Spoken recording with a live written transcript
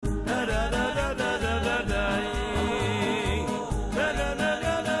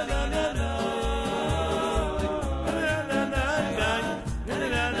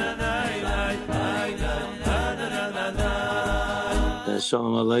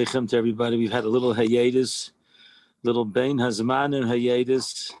Shalom Aleichem to everybody. We've had a little hiatus, little Bein Hazmanim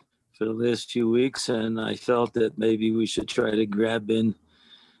hiatus for the last few weeks, and I felt that maybe we should try to grab in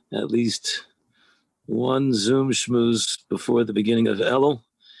at least one Zoom schmooze before the beginning of Elul.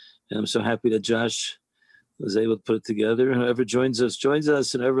 And I'm so happy that Josh was able to put it together. Whoever joins us,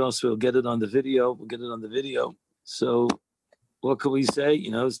 and everyone else will get it on the video. We'll get it on the video. So what can we say?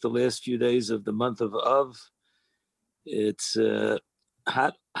 You know, it's the last few days of the month of Av. It's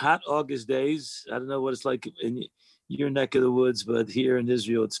hot August days. I don't know what it's like in your neck of the woods, but here in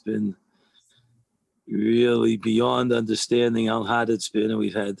Israel, it's been really beyond understanding how hot it's been. And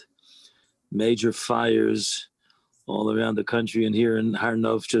we've had major fires all around the country. And here in Har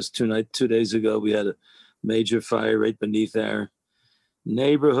Nof, just 2 days ago, we had a major fire right beneath our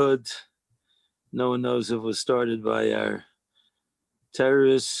neighborhood. No one knows if it was started by our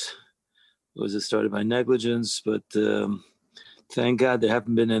terrorists. Was it started by negligence? But thank God there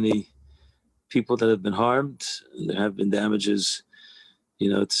haven't been any people that have been harmed. There have been damages,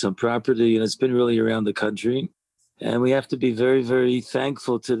 to some property, and it's been really around the country. And we have to be very, very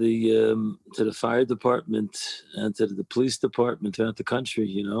thankful to the fire department and to the police department throughout the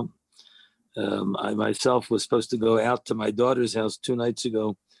country. I myself was supposed to go out to my daughter's house 2 nights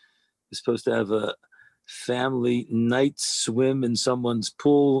ago. We're supposed to have a family night swim in someone's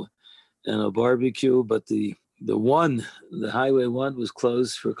pool and a barbecue, but the highway 1 was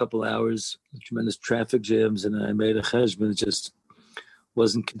closed for a couple hours, tremendous traffic jams, and I made a cheshbon. It just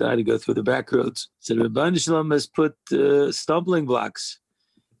wasn't kedai to go through the back roads. So the Rebbeinu Shalom has put stumbling blocks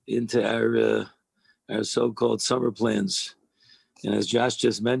into our so-called summer plans. And as Josh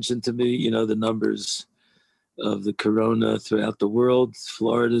just mentioned to me, the numbers of the corona throughout the world,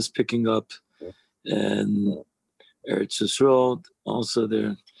 Florida's picking up, and Eretz Yisrael also,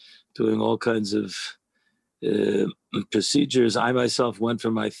 they're doing all kinds of procedures. I myself went for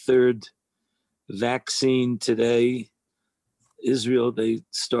my 3rd vaccine today. Israel, they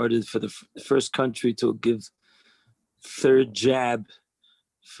started for the first country to give 3rd jab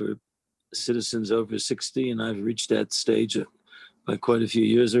for citizens over 60, and I've reached that stage by quite a few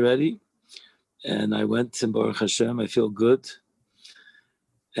years already. And I went, and Baruch Hashem, I feel good.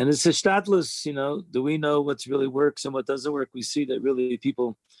 And it's a shtadlus, do we know what really works and what doesn't work? We see that really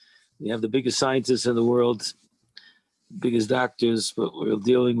people, we have the biggest scientists in the world, biggest doctors, but we're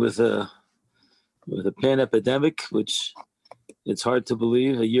dealing with a pan-epidemic, which it's hard to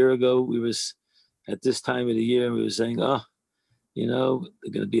believe. A year ago, we was at this time of the year, we were saying, there's going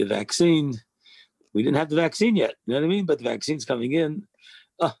to be a vaccine. We didn't have the vaccine yet, you know what I mean? But the vaccine's coming in.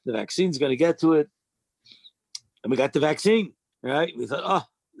 The vaccine's going to get to it. And we got the vaccine, right? We thought,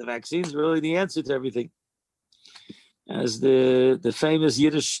 the vaccine's really the answer to everything. As the famous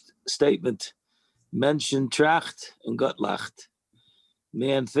Yiddish statement mentioned, tracht and Gott lacht.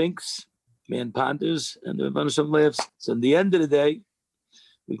 Man thinks, man ponders, and the Rebbeinu Shalom laughs. So in the end of the day,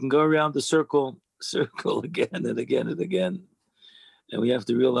 we can go around the circle again and again and again. And we have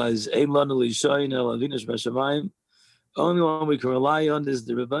to realize, only one we can rely on is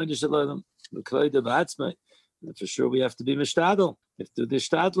the Rebbeinu Shalom. And for sure, we have to be mishtadel. We have to do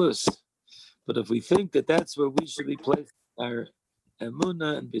shtadlus. But if we think that that's where we should be placing our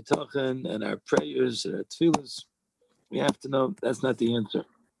emunah and bitochen and our prayers and our tefillahs, we have to know that's not the answer.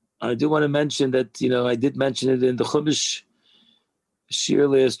 I do want to mention that, I did mention it in the Chumash shir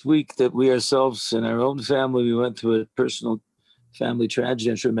last week that we ourselves in our own family, we went through a personal family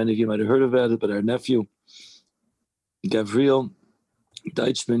tragedy. I'm sure many of you might have heard about it, but our nephew, Gavriel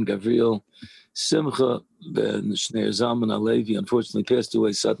Simcha ben Shneir Zalman Alevi, unfortunately passed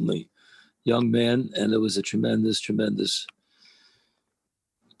away suddenly, young man, and it was a tremendous, tremendous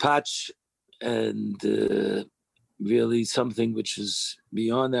patch, and really something which is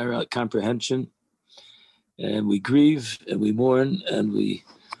beyond our comprehension. And we grieve and we mourn, and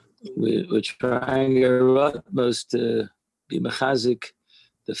we're trying our utmost to be mechazik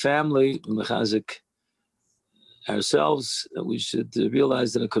the family, mechazik ourselves, that we should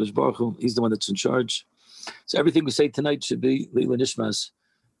realize that HaKadosh Baruch Hu, he's the one that's in charge. So everything we say tonight should be Lila Nishmas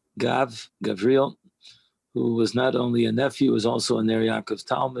Gavriel, who was not only a nephew, was also a Ner Yaakov's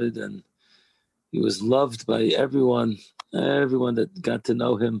Talmud, and he was loved by everyone that got to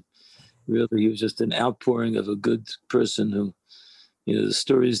know him. Really, he was just an outpouring of a good person who, the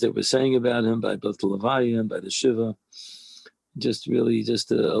stories that we're saying about him by both the Levaya and by the Shiva, just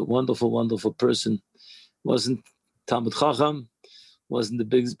a wonderful, wonderful person. Wasn't Talmud Chacham, wasn't the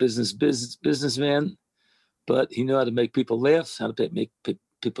big businessman, but he knew how to make people laugh, how to make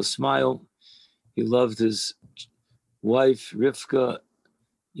people smile. He loved his wife, Rivka,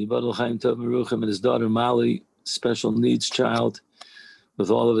 Yibadol Chaim Tov Meruchim, and his daughter, Mali, special needs child,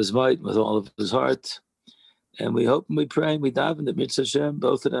 with all of his might, with all of his heart. And we hope and we pray and we daven that Mitzvah Hashem,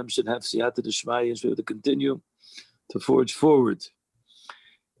 both of them should have siyata d'shmaya and should be able to continue to forge forward.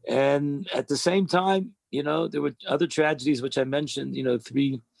 And at the same time, there were other tragedies which I mentioned,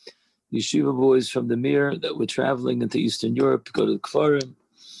 3 yeshiva boys from the Mir that were traveling into Eastern Europe to go to the Kfarim,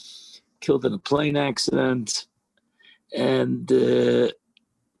 killed in a plane accident, and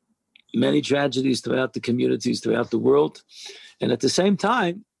many tragedies throughout the communities, throughout the world. And at the same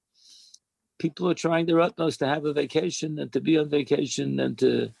time, people are trying their utmost to have a vacation and to be on vacation and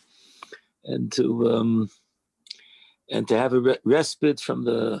to have a respite from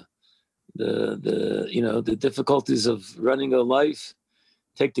the difficulties of running a life.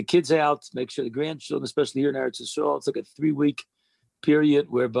 Take the kids out, make sure the grandchildren, especially here in Eretz Yisrael, it's like a 3-week period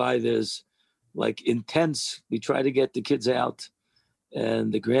whereby there's like intense. We try to get the kids out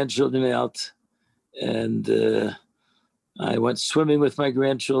and the grandchildren out. And I went swimming with my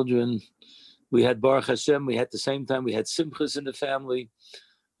grandchildren. We had Baruch Hashem. We had at the same time, we had simchas in the family.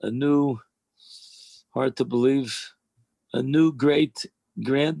 A new, hard to believe, a new great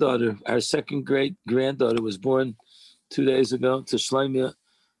granddaughter. Our second great granddaughter was born 2 days ago to Shloimeh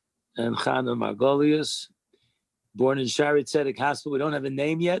and Chana Margolius, born in Shari Tzedek Hospital. We don't have a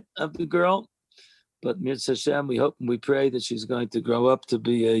name yet of the girl, but Mitzvah Hashem, we hope and we pray that she's going to grow up to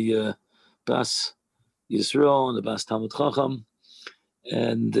be a Bas Yisrael and a Bas Talmud Chacham.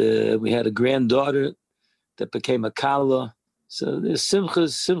 And we had a granddaughter that became a Kala. So there's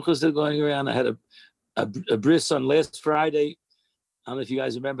simchas that are going around. I had a bris on last Friday. I don't know if you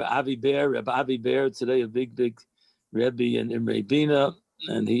guys remember Avi Bear, Rabbi Avi Bear, today a big Rebbe in Imre Bina,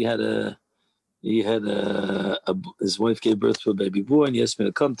 and his wife gave birth to a baby boy, and he asked me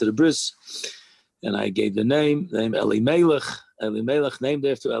to come to the bris, and I gave the name Elimelech, named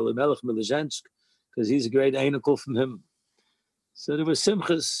after Elimelech Milizhensk, because he's a great anicle from him. So there were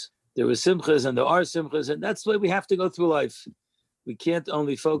simchas, and there are simchas, and that's the way we have to go through life. We can't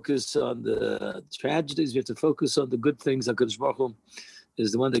only focus on the tragedies, we have to focus on the good things. HaKadosh Baruch Hu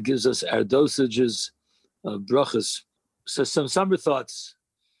is the one that gives us our dosages of brachas. So some summer thoughts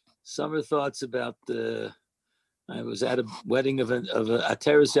about I was at a wedding of a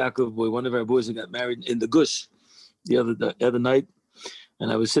Ateres Yaakov boy, one of our boys who got married in the Gush the other night,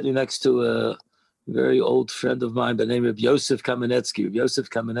 and I was sitting next to a very old friend of mine by the name of Yosef Kamenetsky. Yosef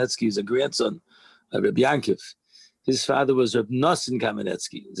Kamenetsky is a grandson of Reb Yankiv. His father was Reb Nosson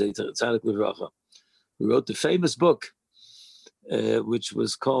Kamenetsky, who wrote the famous book, which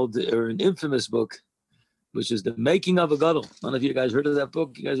was called, or an infamous book, which is The Making of a Gadol. None of you guys heard of that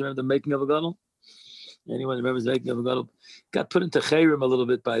book? You guys remember The Making of a Gadol? Anyone remembers The Making of a Gadol? Got put into Chayrim a little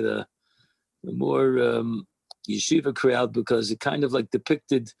bit by the more yeshiva crowd, because it kind of like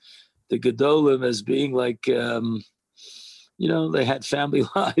depicted the Gedolim as being like, they had family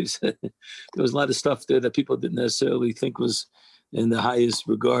lives. There was a lot of stuff there that people didn't necessarily think was in the highest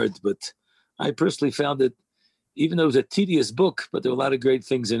regard. But I personally found it, even though it was a tedious book, but there were a lot of great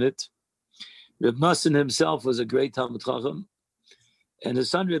things in it. Reb Nosson himself was a great Talmud Chacham. And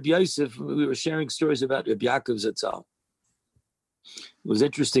his son, Reb Yosef, we were sharing stories about Reb Yaakov Zatzal. It was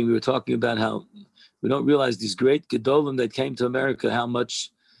interesting. We were talking about how we don't realize these great Gedolim that came to America, how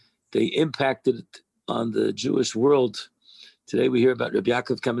much they impacted on the Jewish world. Today we hear about Reb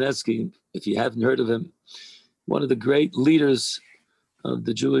Yaakov Kamenetsky. If you haven't heard of him, one of the great leaders of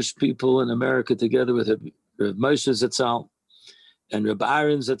the Jewish people in America, together with Reb Moshe Zatzal and Reb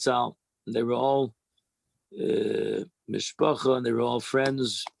Aaron Zatzal. They were all mishpacha, and they were all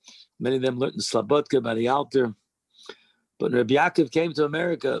friends. Many of them learned in Slabodka by the altar. But when Reb Yaakov came to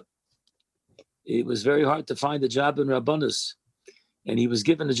America, it was very hard to find a job in Rabbanus. And he was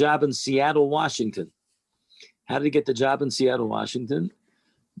given a job in Seattle, Washington. How did he get the job in Seattle, Washington?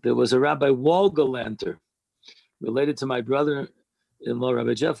 There was a Rabbi Walgalanter, related to my brother-in-law,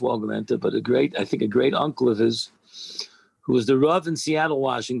 Rabbi Jeff Walgalanter, but a great uncle of his, who was the Rav in Seattle,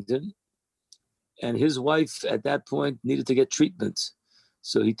 Washington. And his wife at that point needed to get treatment.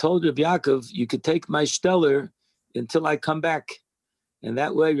 So he told Reb Yaakov, you could take my shteller until I come back. And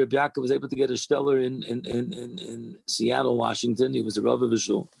that way, Reb Yaakov was able to get a shteller in Seattle, Washington. He was the Rav of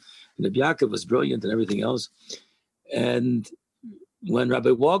Shul. And Reb Yaakov was brilliant and everything else. And when Rabbi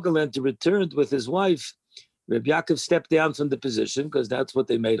Walgalanter returned with his wife, Reb Yaakov stepped down from the position because that's what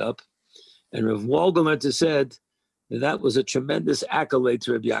they made up. And Rav Walgalanter said that was a tremendous accolade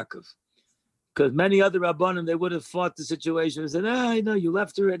to Reb Yaakov. Because many other Rabbanim, they would have fought the situation and said, I know you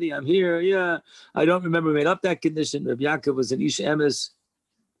left already, I'm here, yeah. I don't remember made up that condition. Reb Yaakov was an Ish Emes.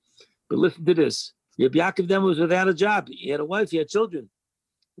 But listen to this. Reb Yaakov then was without a job. He had a wife, he had children.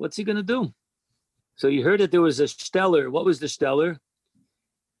 What's he going to do? So you heard that there was a shteller. What was the shteller?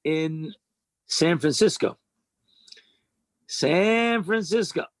 in San Francisco. San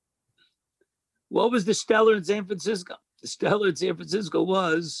Francisco. What was the stellar in San Francisco? The stellar in San Francisco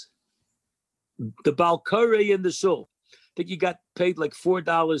was the Balkore in the shul. I think he got paid like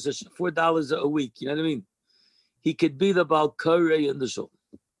 $4 a week. You know what I mean? He could be the Balkore in the shul.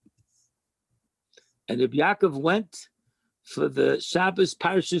 And Reb Yaakov went for the Shabbos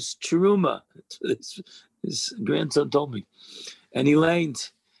Parshas Teruma. His grandson told me. And he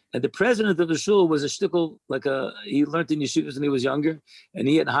leaned. And the president of the shul was a shtickle, he learned in yeshivas when he was younger, and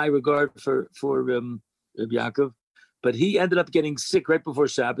he had high regard for Reb Yaakov. But he ended up getting sick right before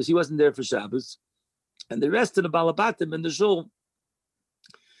Shabbos. He wasn't there for Shabbos. And the rest of the Balabatim in the shul,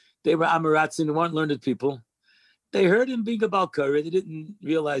 they were Amaratzin, they weren't learned people. They heard him being a Balkari. They didn't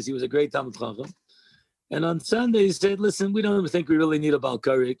realize he was a great Talmid Chacham. And on Sunday, he said, listen, we don't even think we really need a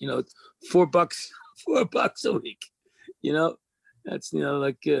Balkari. $4 a week. That's,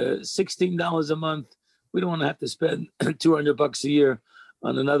 $16 a month. We don't want to have to spend $200 a year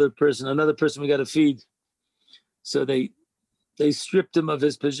on another person we got to feed. So they stripped him of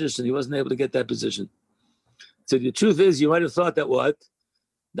his position. He wasn't able to get that position. So the truth is, you might have thought that was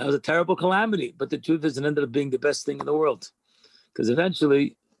a terrible calamity. But the truth is, it ended up being the best thing in the world. Because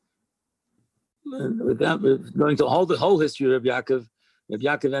eventually, without going to the whole history of Reb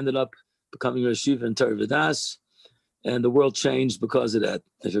Yaakov ended up becoming a yeshiva in Torah V'das, and the world changed because of that.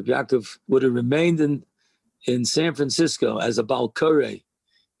 If Reb Yaakov would have remained in San Francisco as a Balkore,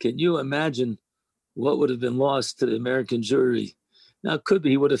 can you imagine what would have been lost to the American Jewry? Now, it could be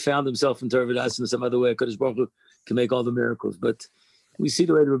he would have found himself in Torah V'das in some other way. Kodesh Baruch Hu can make all the miracles. But we see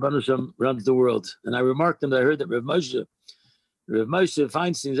the way the Rebbeinu Shem runs the world. And I remarked that I heard that Rav Moshe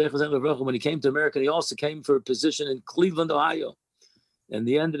Feinstein, when he came to America, he also came for a position in Cleveland, Ohio. And at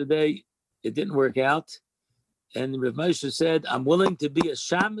the end of the day, it didn't work out. And Rav Moshe said, I'm willing to be a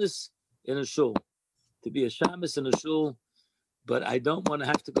shamus in a shul. But I don't want to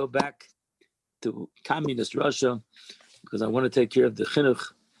have to go back to communist Russia because I want to take care of the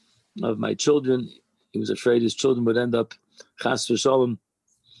chinuch of my children. He was afraid his children would end up chas v'shalom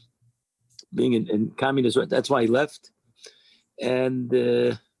being in communist. That's why he left. And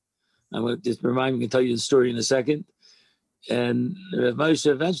I want to just remind me to tell you the story in a second. And Rav Moshe,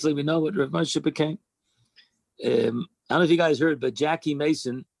 eventually we know what Rav Moshe became. I don't know if you guys heard, but Jackie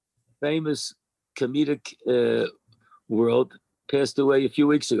Mason, famous comedic world, passed away a few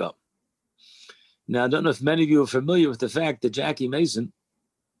weeks ago. Now, I don't know if many of you are familiar with the fact that Jackie Mason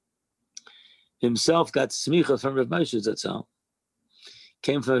himself got smicha from Rav Moshe Zatzal.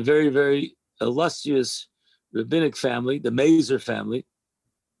 Came from a very, very illustrious rabbinic family, the Mazer family.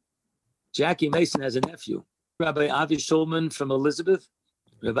 Jackie Mason has a nephew, Rabbi Avi Shulman from Elizabeth.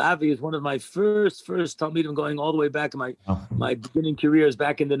 Rabbi Avi is one of my first Talmidim going all the way back in my beginning careers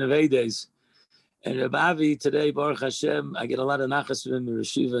back in the Neve days. And Rabbi Avi today, Baruch Hashem, I get a lot of nachas from him in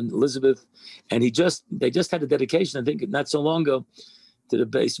Yeshiva and Elizabeth. And they just had a dedication, I think not so long ago, to the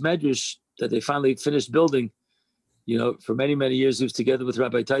base medrash that they finally finished building. For many, many years he was together with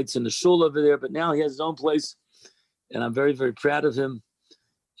Rabbi Teitz in the shul over there, but now he has his own place. And I'm very, very proud of him.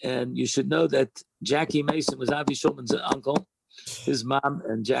 And you should know that Jackie Mason was Avi Shulman's uncle. His mom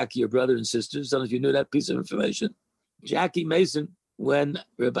and Jackie are brother and sisters. I don't know if you knew that piece of information. Jackie Mason, when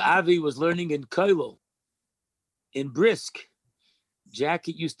Rabbi Avi was learning in Kollel, in Brisk,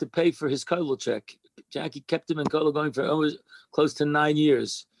 Jackie used to pay for his Kollel check. Jackie kept him in Kollel going for almost close to 9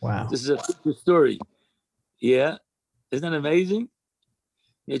 years. Wow. This is a true story. Yeah. Isn't that amazing?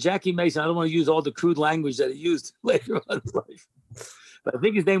 Yeah, Jackie Mason, I don't want to use all the crude language that he used later on in life. But I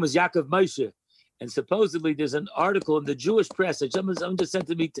think his name was Yaakov Moshe. And supposedly there's an article in the Jewish press that someone just sent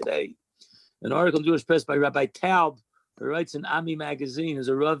to me today. An article in the Jewish press by Rabbi Taub, who writes in Ami magazine, is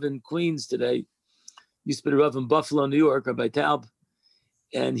a Rav in Queens today. Used to be a Rav in Buffalo, New York, Rabbi Taub.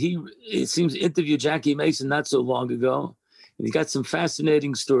 And it seems, interviewed Jackie Mason not so long ago. And he got some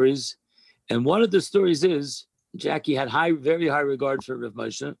fascinating stories. And one of the stories is Jackie had very high regard for Rav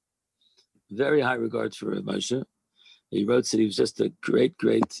Moshe. Very high regard for Rav Moshe. He wrote that he was just a great,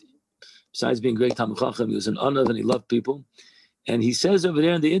 besides being great Talmid Chacham, he was an honor and he loved people. And he says over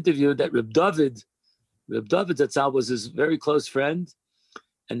there in the interview that Reb David Zatzal was his very close friend.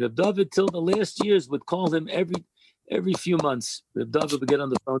 And Reb David, till the last years, would call him every few months. Reb David would get on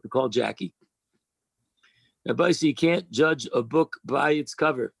the phone to call Jackie. Rabbi, so you can't judge a book by its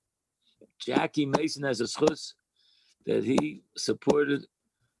cover. Jackie Mason has a schus that he supported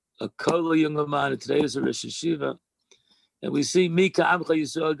a Kollel young man, and today is a Rosh Yeshiva. And we see Mika Amcha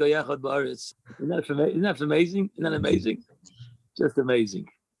Yisrael Goyachad Ba'aretz. Isn't that amazing? Isn't that amazing? Just amazing.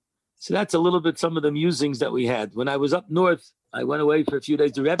 So that's a little bit some of the musings that we had. When I was up north I went away for a few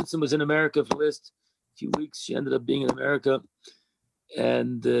days. The Rebbetzin was in America for the last few weeks. She ended up being in America.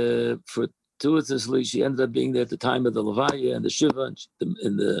 And for fortuitously, she ended up being there at the time of the Levaya and the Shiva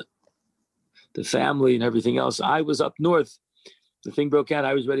and the family and everything else. I was up north. The thing broke out.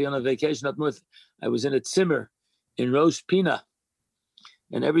 I was ready on a vacation up north. I was in a Zimmer in Rosh Pina.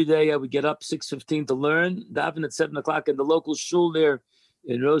 And every day I would get up 6:15 to learn, daven at 7 o'clock in the local shul there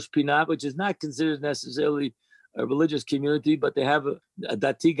in Rosh Pina, which is not considered necessarily a religious community, but they have a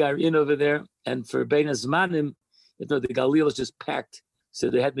Dati Garin over there. And for Bein Hazmanim, the Galil is just packed. So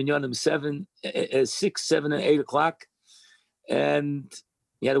they had minyanim 6, 7, and 8 o'clock. And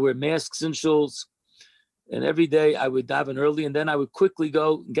you had to wear masks and shuls. And every day I would daven early, and then I would quickly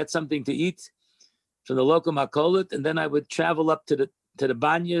go and get something to eat from the local makolit, and then I would travel up to the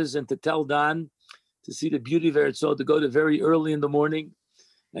Banyas and to Tel Dan to see the beauty of Eretz Yisrael, to go to very early in the morning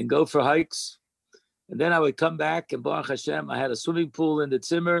and go for hikes. And then I would come back, and Baruch Hashem, I had a swimming pool in the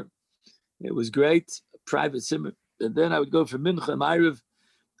Zimmer. It was great, a private Zimmer. And then I would go for Mincha and Ma'ariv.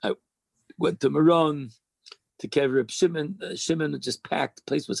 I went to Meron, to Kever Shimon. Shimon was just packed. The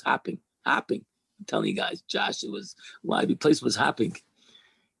place was hopping. I'm telling you guys, Josh, it was live. The place was hopping.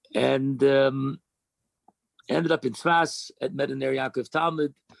 And ended up in Tzfas at Mediner Yaakov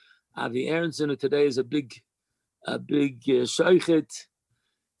Talmud. Avi Aronson, who today is a big shoichet.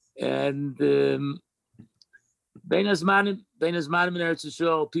 And Bein Hazmanim in Eretz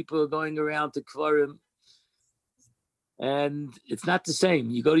Yisrael, people are going around to Kvarim. And it's not the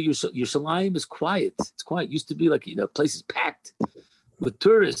same. You go to Yerushalayim, it's quiet. It's quiet. It used to be like, places packed with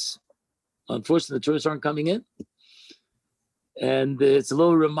tourists. Unfortunately, the tourists aren't coming in. And it's a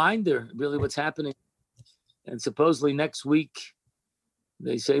little reminder, really, what's happening. And supposedly next week,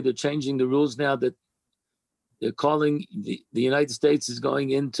 they say they're changing the rules now, that they're calling the United States is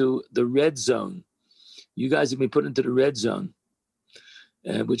going into the red zone. You guys have been put into the red zone,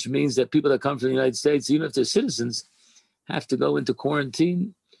 which means that people that come from the United States, even if they're citizens, have to go into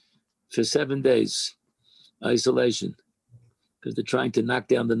quarantine for 7 days, isolation, because they're trying to knock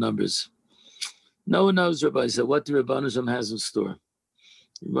down the numbers. No one knows, Rabbi said, what the Rebbeinu Shem has in store.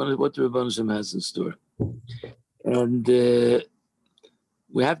 What the Rebbeinu Shem has in store. And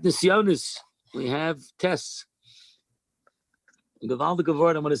we have nisyonis, we have tests. Gewaldige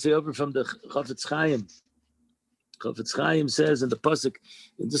word I'm going to say over from the Chafetz Chaim. Chafetz Chaim says in the pasuk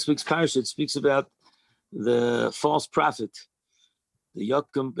in this week's parsha, it speaks about the false prophet, the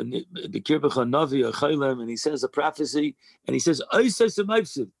Yakum Bekirbecha Navi or Chaylam, and he says a prophecy, and he says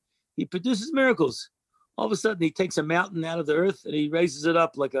he produces miracles. All of a sudden, he takes a mountain out of the earth and he raises it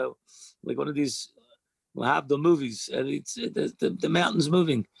up like one of these Lahabda movies, and the mountain's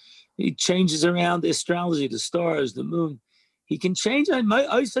moving. He changes around the astrology, the stars, the moon. He can change.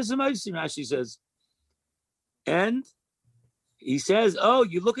 Rashi says, and he says, "Oh,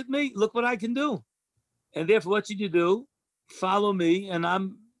 you look at me. Look what I can do." And therefore, what should you do? Follow me, and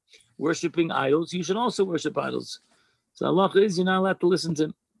I'm worshiping idols. You should also worship idols. So Allah is, you're not allowed to listen to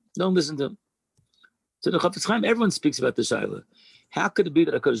him. Don't listen to him. So the Chafetz Chaim, everyone speaks about the Shaila. How could it be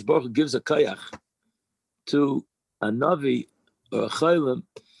that HaKadosh Baruch Hu gives a koyach to a Navi or a Chaylim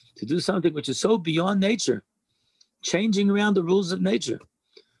to do something which is so beyond nature, changing around the rules of nature?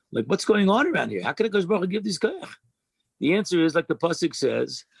 Like, what's going on around here? How could HaKadosh Baruch Hu give these koyach? The answer is, like the pasuk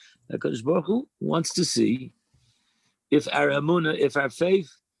says, HaKadosh Baruch Hu wants to see if our emunah, if our faith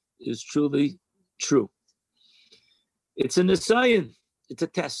is truly true. It's a nisayon. It's a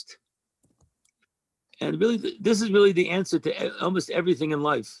test. And really, this is really the answer to almost everything in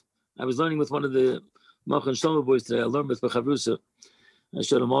life. I was learning with one of the Machan Shlomo boys today. I learned with Bechavrusa. I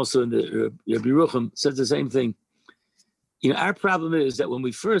showed him also in the Rabbi Rucham, says the same thing. Our problem is that when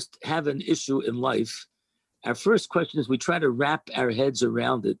we first have an issue in life, our first question is we try to wrap our heads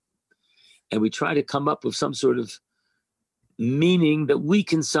around it, and we try to come up with some sort of meaning that we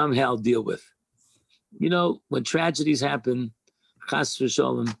can somehow deal with. When tragedies happen, chas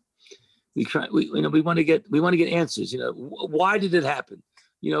v'sholem, we want to get answers. Why did it happen?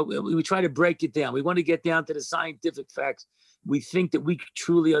 We try to break it down. We want to get down to the scientific facts. We think that we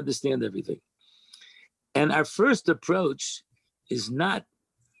truly understand everything. And our first approach is not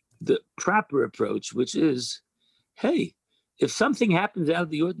the proper approach, which is, hey, if something happens out of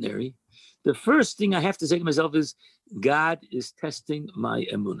the ordinary, the first thing I have to say to myself is, God is testing my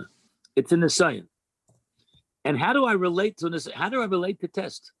emunah. It's an assignment. And how do I relate to this? How do I relate to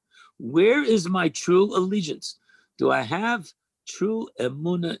test? Where is my true allegiance? Do I have true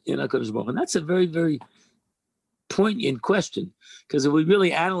emunah in HaKadosh Baruch Hu? And that's a very, very poignant question, because if we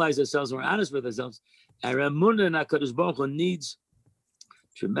really analyze ourselves and we're honest with ourselves, our emunah in HaKadosh Baruch Hu needs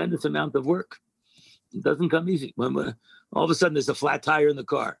tremendous amount of work. It doesn't come easy. All of a sudden there's a flat tire in the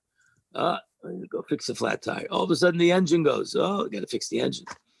car. Go fix the flat tire. All of a sudden the engine goes. Oh, got to fix the engine.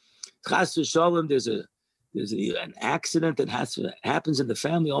 Chas v'shalom, there's an accident that happens in the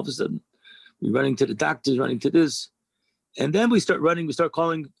family. All of a sudden we're running to the doctors, running to this. And then we start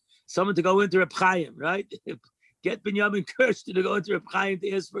calling someone to go into Reb Chaim, right? Get Binyamin Kirsch to go into Reb Chaim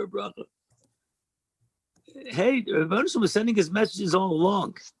to ask for a bracha. Hey, Reb Nosson was sending his messages all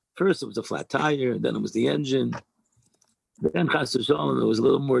along. First it was a flat tire, and then it was the engine. Then Chas v'shalom, there was a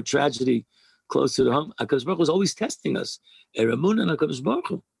little more tragedy closer to home. HaKadosh Baruch Hu was always testing us. Eramun and HaKadosh Baruch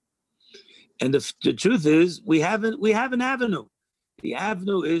Hu. And the truth is, we have an avenue. The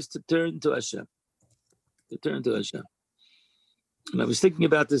avenue is to turn to Hashem. And I was thinking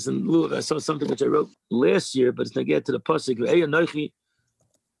about this in Lulav. I saw something which I wrote last year, but it's going to get to the pasuk.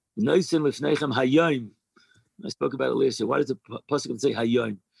 I spoke about it last year. Why does the pasuk say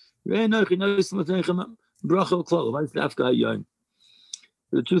Hayom? Why is it after Hayom?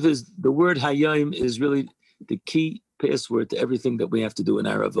 The truth is, the word Hayom is really the key password to everything that we have to do in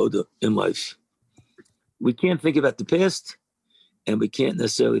our avoda in life. We can't think about the past, and we can't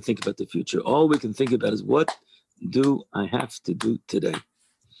necessarily think about the future. All we can think about is, what do I have to do today?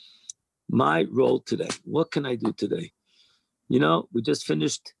 My role today. What can I do today? We just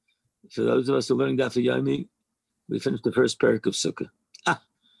finished, for those of us who are learning Daf Yomi, we finished the first parak of Sukkah.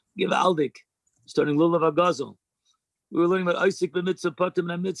 Givaldik, starting Lulav Agazel. We were learning about Isaac b'mitzvah,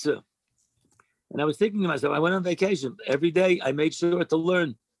 Patim and mitzvah. And I was thinking to myself, I went on vacation. Every day I made sure to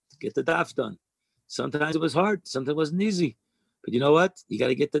learn, to get the daf done. Sometimes it was hard, sometimes it wasn't easy. But you know what? You got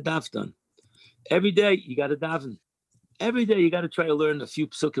to get the daf done. Every day you got to daven. Every day you got to try to learn a few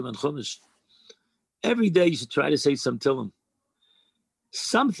psukim and chumash. Every day you should try to say some tillim.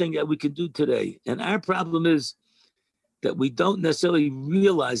 Something that we can do today. And our problem is that we don't necessarily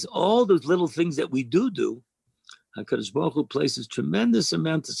realize all those little things that we do. HaKadosh Baruch Hu places tremendous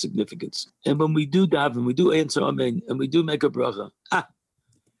amount of significance. And when we do daven, we do answer amen, and we do make a bracha,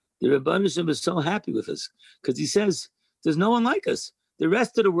 the Rebbeinu Shem is so happy with us, because he says, there's no one like us. The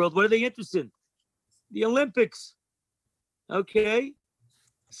rest of the world, what are they interested in? The Olympics. Okay?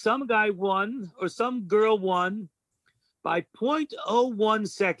 Some guy won, or some girl won, by 0.01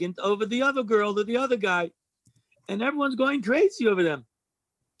 second over the other girl or the other guy. And everyone's going crazy over them.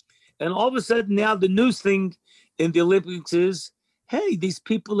 And all of a sudden now the news thing in the Olympics is, hey, these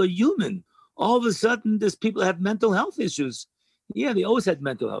people are human. All of a sudden, these people have mental health issues. Yeah, they always had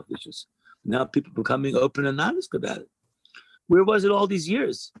mental health issues. Now people are becoming open and honest about it. Where was it all these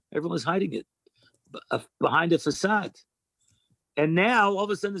years? Everyone was hiding it behind a facade. And now, all of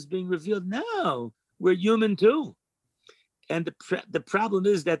a sudden, it's being revealed. No, we're human too. And the problem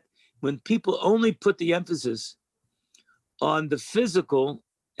is that when people only put the emphasis on the physical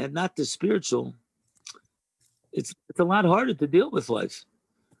and not the spiritual, it's a lot harder to deal with life.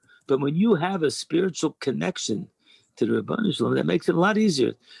 But when you have a spiritual connection to the Rebbeinu Shalom, that makes it a lot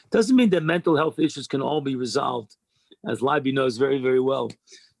easier. Doesn't mean that mental health issues can all be resolved, as Leiby knows very, very well,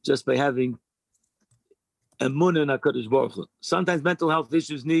 just by having emunah in HaKadosh Baruch Hu. Sometimes mental health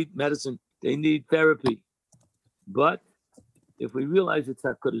issues need medicine. They need therapy. But if we realize it's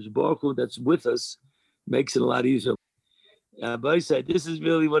HaKadosh Baruch Hu that's with us, makes it a lot easier. But I said, this is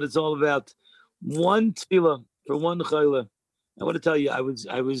really what it's all about. One tefillah for one chayla. I want to tell you, I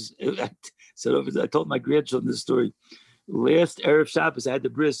told my grandchildren this story. Last Erev Shabbos, I had the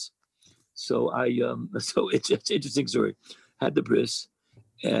bris. So it's an interesting story. I had the bris,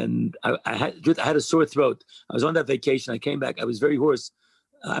 and I had a sore throat. I was on that vacation. I came back. I was very hoarse.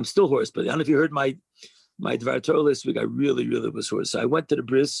 I'm still hoarse, but I don't know if you heard my Dvar Torah last week. I really, really was hoarse. So I went to the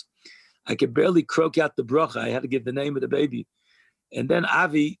bris. I could barely croak out the bracha. I had to give the name of the baby. And then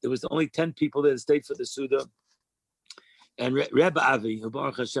Avi, there was only 10 people that stayed for the Suda. And Rebbe Avi, who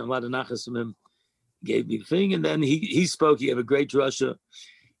Baruch Hashem, a lot of nachas from him, gave me the thing. And then he spoke. He gave a great drasha.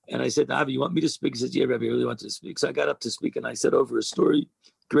 And I said, Avi, you want me to speak? He said, yeah, Rebbe, I really want to speak. So I got up to speak, and I said over a story,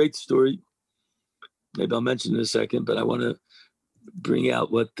 great story. Maybe I'll mention it in a second, but I want to bring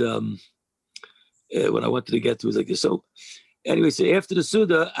out what I wanted to get to. Was like this. So anyway, so after the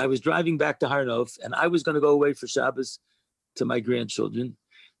Suda, I was driving back to Har Nof, and I was going to go away for Shabbos to my grandchildren.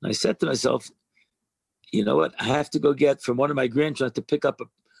 And I said to myself, you know what? I have to go get from one of my grandchildren to pick up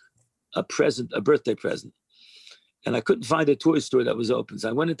a present, a birthday present. And I couldn't find a toy store that was open. So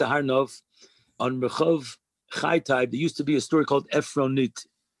I went into Har Nof on Rehov Chaitai. There used to be a store called Efronit.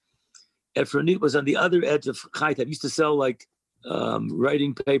 Efronit was on the other edge of Chaitai. It used to sell like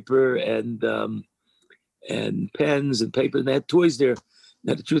writing paper and pens and paper. And they had toys there.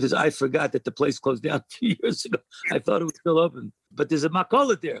 Now, the truth is, I forgot that the place closed down 2 years ago. I thought it was still open. But there's a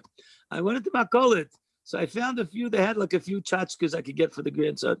makolet there. I went into makolet, So I found a few. They had like a few tchotchkes I could get for the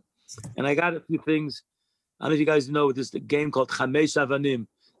grandson, and I got a few things. I don't know if you guys know this. The game called Chamesh Avanim.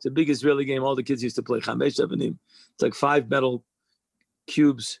 It's the big Israeli game. All the kids used to play Chamesh Avanim. It's like 5 metal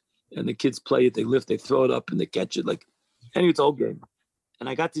cubes, and the kids play it. They lift, they throw it up, and they catch it. Like, anyway, it's an old game. And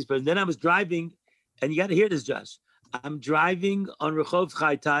I got these presents. Then I was driving, and you got to hear this, Josh. I'm driving on Rehov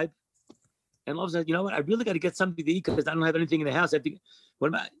Chai Taib, and all of a sudden, you know what? I really got to get something to eat because I don't have anything in the house.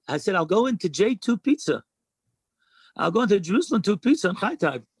 I said, I'll go into J2 Pizza. I'll go into Jerusalem 2 Pizza on Chai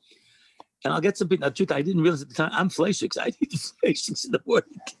Taib, and I'll get some pizza. Now, truth, I didn't realize at the time, I'm Fleischiks. I eat Fleischiks in the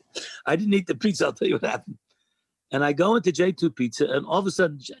morning. I didn't eat the pizza. I'll tell you what happened. And I go into J2 Pizza, and all of a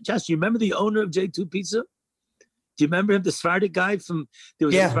sudden, Josh, you remember the owner of J2 Pizza? Do you remember him, the Sephardic guy there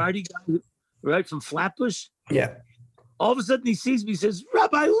was a Sephardic guy, right, from Flatbush? Yeah. All of a sudden, he sees me, he says,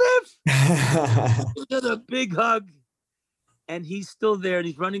 Rabbi Liv! He did a big hug. And he's still there, and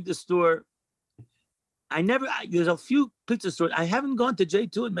he's running the store. There's a few pizza stores. I haven't gone to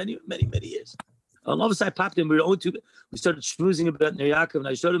J2 in many, many, many years. All of a sudden, I popped in. We started schmoozing about Ner Yaakov, and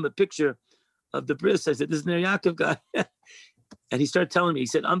I showed him a picture of the bris. I said, this is Ner Yaakov guy. And he started telling me, he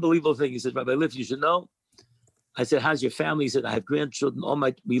said, unbelievable thing. He said, Rabbi Liv, you should know. I said, how's your family? He said, I have grandchildren.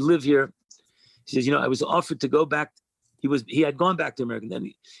 We live here. He says, I was offered to go back. He had gone back to America. Then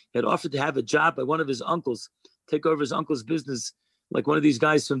he had offered to have a job by one of his uncles, take over his uncle's business, like one of these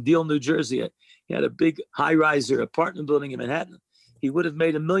guys from Deal, New Jersey. He had a big high-riser apartment building in Manhattan. He would have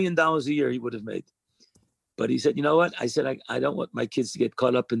made $1 million a year. He would have made. But he said, you know what? I said, I don't want my kids to get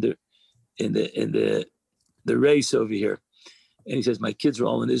caught up in the race over here. And he says, my kids are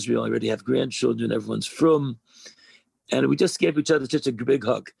all in Israel. I already have grandchildren. Everyone's from. And we just gave each other such a big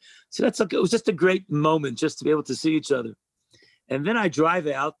hug. So it was just a great moment just to be able to see each other. And then I drive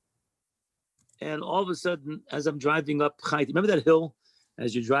out. And all of a sudden, as I'm driving up, remember that hill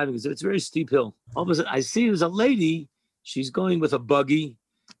as you're driving? It's a very steep hill. All of a sudden, I see there's a lady. She's going with a buggy,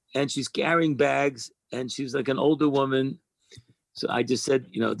 and she's carrying bags, and she's like an older woman. So I just said,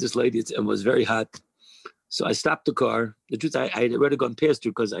 this lady, it was very hot. So I stopped the car. The truth, I had already gone past her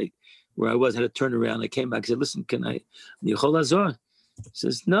because where I was, I had to turn around. I came back. I said, listen, can I? She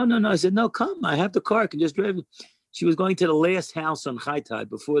says, no. I said, no, come. I have the car. I can just drive. She was going to the last house on Chai Taib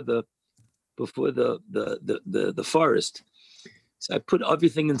before the forest. So I put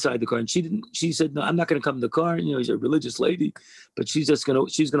everything inside the car, and she said, no, I'm not going to come in the car. She's a religious lady, but she's going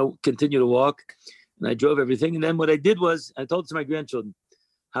to continue to walk. And I drove everything. And then what I did was I told it to my grandchildren,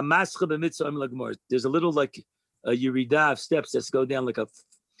 there's a little like a yeridah of steps that go down like a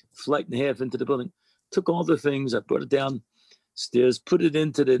flight and a half into the building. Took all the things, I brought it downstairs, put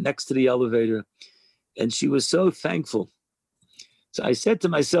it next to the elevator. And she was so thankful. So I said to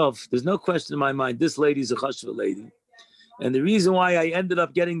myself, there's no question in my mind, this lady's a chashva lady. And the reason why I ended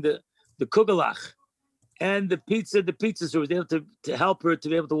up getting the kugelach and the pizza store was able to help her to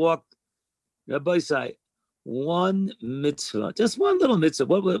be able to walk. Rabbi Sai, one mitzvah, just one little mitzvah.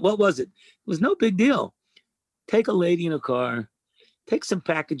 What was it? It was no big deal. Take a lady in a car, take some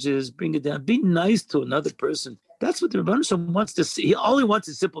packages, bring it down, be nice to another person. That's what the Rebbeinu Shalom wants to see. He only wants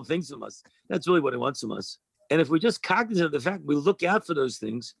is simple things from us. That's really what he wants from us. And if we're just cognizant of the fact we look out for those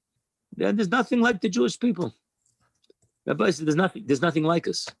things, then there's nothing like the Jewish people. Rabbi said there's nothing like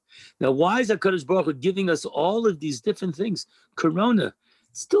us. Now, why is HaKadosh Baruch Hu giving us all of these different things? Corona,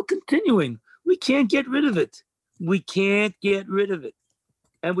 still continuing. We can't get rid of it. We can't get rid of it.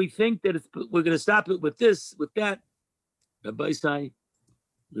 And we think that we're going to stop it with this, with that. Rabbi say,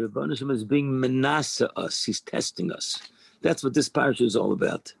 the Rebbeinu Shalom is being menasa us. He's testing us. That's what this parasha is all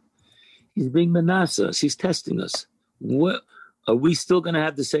about. He's being menasa us. He's testing us. What, are we still going to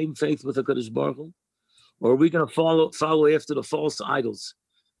have the same faith with HaKadosh Baruch Hu? Or are we going to follow after the false idols?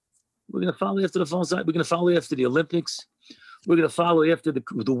 We're going to follow after the false idols. We're going to follow after the Olympics. We're going to follow after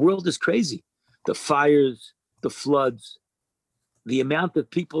the world is crazy. The fires, the floods, the amount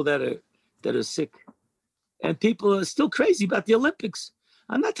of people that are sick. And people are still crazy about the Olympics.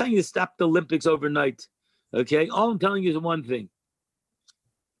 I'm not telling you to stop the Olympics overnight. Okay? All I'm telling you is one thing.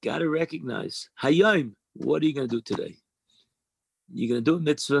 Got to recognize, Hayom, what are you going to do today? You're going to do a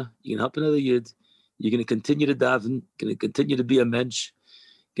mitzvah. You're going to help another yid. You're going to continue to daven. Going to continue to be a mensch.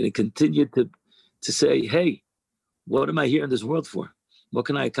 Going to continue to say, hey, what am I here in this world for? What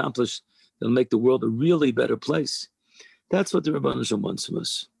can I accomplish that'll make the world a really better place? That's what the Rebbeinu Shalom wants from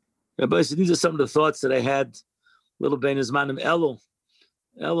us. Rabbi said, these are some of the thoughts that I had. Little Ben Izmanim Elul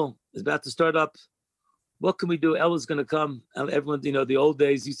is about to start up. What can we do? Elul's going to come. Everyone, the old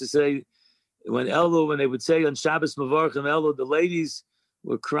days used to say, when they would say on Shabbos Mavarchim Elul, the ladies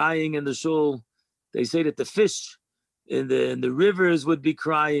were crying in the shul. They say that the fish and the rivers would be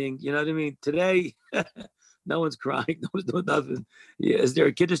crying. You know what I mean? Today, no one's crying. No one's doing nothing. Yeah, is there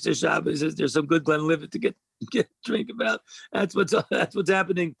a Kiddush to Shabbos? Is there some good Glenlivet to get drink about? That's what's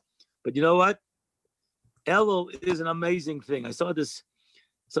happening. But you know what? Elul is an amazing thing. I saw this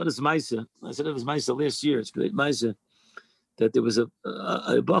Maisa. I said it was Maisa last year. It's great Maisa. That there was a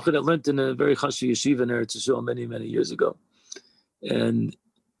bacher that learned in a very chashuv yeshiva in Eretz Yisrael many years ago, and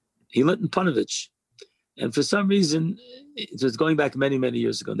he learned in Panovich. And for some reason, it was going back many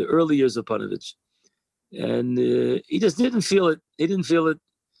years ago, in the early years of Panovich, and he just didn't feel it. He didn't feel it.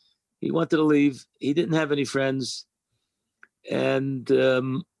 He wanted to leave. He didn't have any friends, and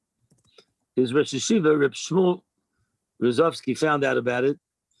his Rosh Yeshiva, Reb Shmuel Rozovsky, found out about it,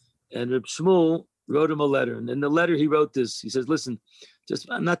 and Reb Shmuel wrote him a letter, and in the letter he wrote this. He says, "Listen,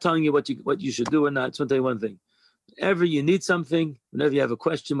 I'm not telling you what you should do or not. I just want to tell you one thing. Whenever you need something, whenever you have a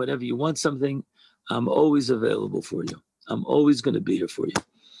question, whenever you want something, I'm always available for you. I'm always going to be here for you."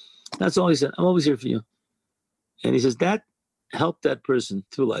 That's all he said. I'm always here for you. And he says that helped that person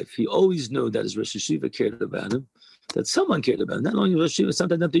through life. He always knew that his Rosh Yeshiva cared about him, that someone cared about him. Not only Rosh Yeshiva,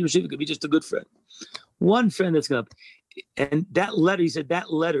 sometimes not the Rosh Yeshiva, could be just a good friend. One friend that's going to, and that letter, he said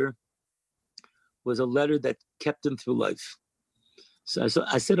that letter was a letter that kept him through life. So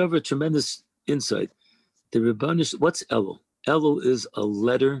I said over a tremendous insight. The Rebbeinu, what's Elul? Elul is a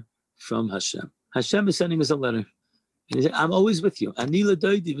letter from Hashem. Hashem is sending us a letter. And he said, I'm always with you.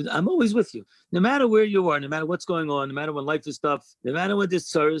 I'm always with you. No matter where you are, no matter what's going on, no matter when life is tough, no matter what this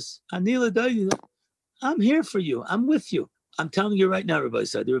service, I'm here for you. I'm with you. I'm telling you right now, Rabbi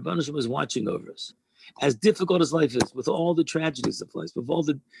said, the Rebbeinu was watching over us. As difficult as life is, with all the tragedies of life, with all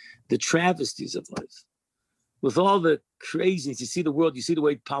the travesties of life, with all the craziness, you see the world, you see the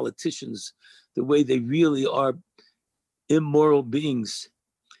way politicians, the way they really are immoral beings.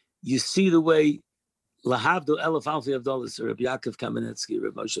 You see the way Lahavdil Elef Alfi Avdalis, Reb Yaakov Kamenetsky,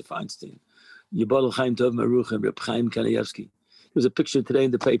 Reb Moshe Feinstein, Yibal Chaim Tov Maruch, Reb Chaim Kanievsky. There's a picture today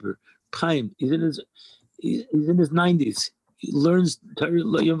in the paper. Chaim, he's in his 90s. He learns Torah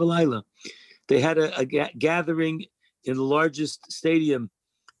Yom V'Layla. They had a gathering in the largest stadium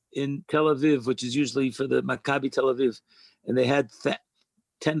in Tel Aviv, which is usually for the Maccabi Tel Aviv, and they had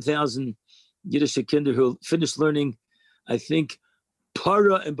 10,000 Yiddish kinder who finished learning, I think,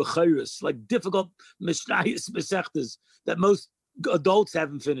 Para and Bechairus, like difficult Mishnayos Mesechtas that most adults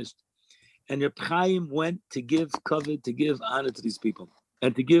haven't finished. And Reb Chaim went to give kavod, to give honor to these people,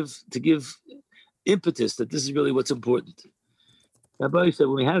 and to give impetus that this is really what's important. Rabbi said,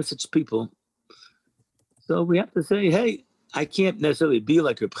 when we have such people, so we have to say, hey, I can't necessarily be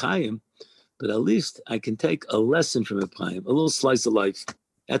like Reb Chaim, but at least I can take a lesson from Reb Chaim, a little slice of life.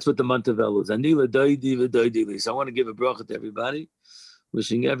 That's what the month of Elul is. Anila doidi v'doidi. So I want to give a bracha to everybody,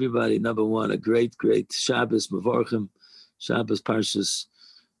 wishing everybody, number one, a great Shabbos Mevorchim, Shabbos Parshas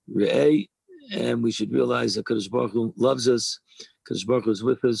Re'eh, and we should realize that Kadosh Baruch Hu loves us, Kadosh Baruch Hu is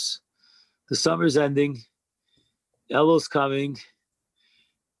with us. The summer's ending, Elul's coming,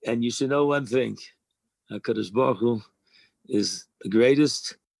 and you should know one thing. Kadosh Baruch Hu is the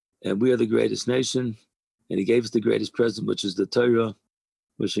greatest, and we are the greatest nation, and he gave us the greatest present, which is the Torah.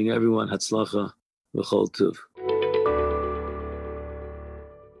 Wishing everyone Hatzlacha v'chol Tuv.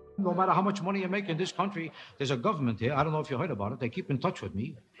 No matter how much money you make in this country, there's a government here. I don't know if you heard about it. They keep in touch with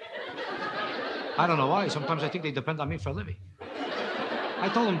me. I don't know why. Sometimes I think they depend on me for a living. I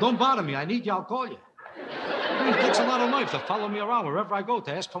told them, don't bother me. I need you, I'll call you. It takes a lot of knives to follow me around wherever I go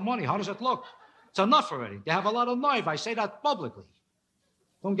to ask for money. How does it look? It's enough already. They have a lot of knives. I say that publicly.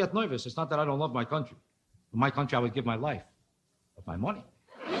 Don't get nervous. It's not that I don't love my country. In my country, I would give my life. But my money.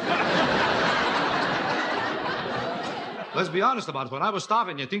 Let's be honest about it. When I was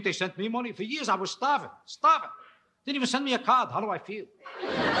starving, you think they sent me money? For years, I was starving. Didn't even send me a card. How do I feel?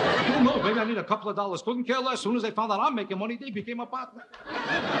 You don't know. Maybe I need a couple of dollars. Couldn't care less. As soon as they found out I'm making money, they became a partner.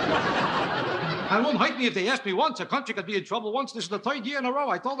 I won't hate me if they asked me once. A country could be in trouble once. This is the third year in a row.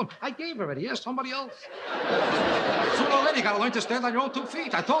 I told them, I gave already. Yes, somebody else. Sooner or later, you got to learn to stand on your own 2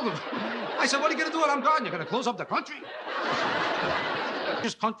 feet. I told them. I said, what are you going to do when I'm gone? You're going to close up the country?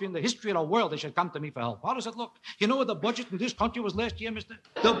 This country in the history of the world, they should come to me for help. How does it look? You know what the budget in this country was last year, mister?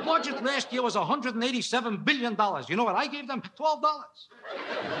 The budget last year was $187 billion. You know what I gave them? $12.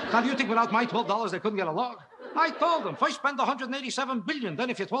 Now, do you think without my $12 they couldn't get along? I told them, first spend $187 billion.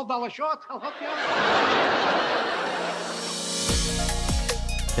 Then if you're $12 short, I'll help you out.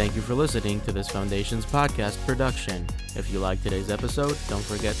 Thank you for listening to this Foundation's podcast production. If you liked today's episode, don't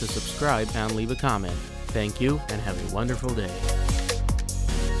forget to subscribe and leave a comment. Thank you, and have a wonderful day.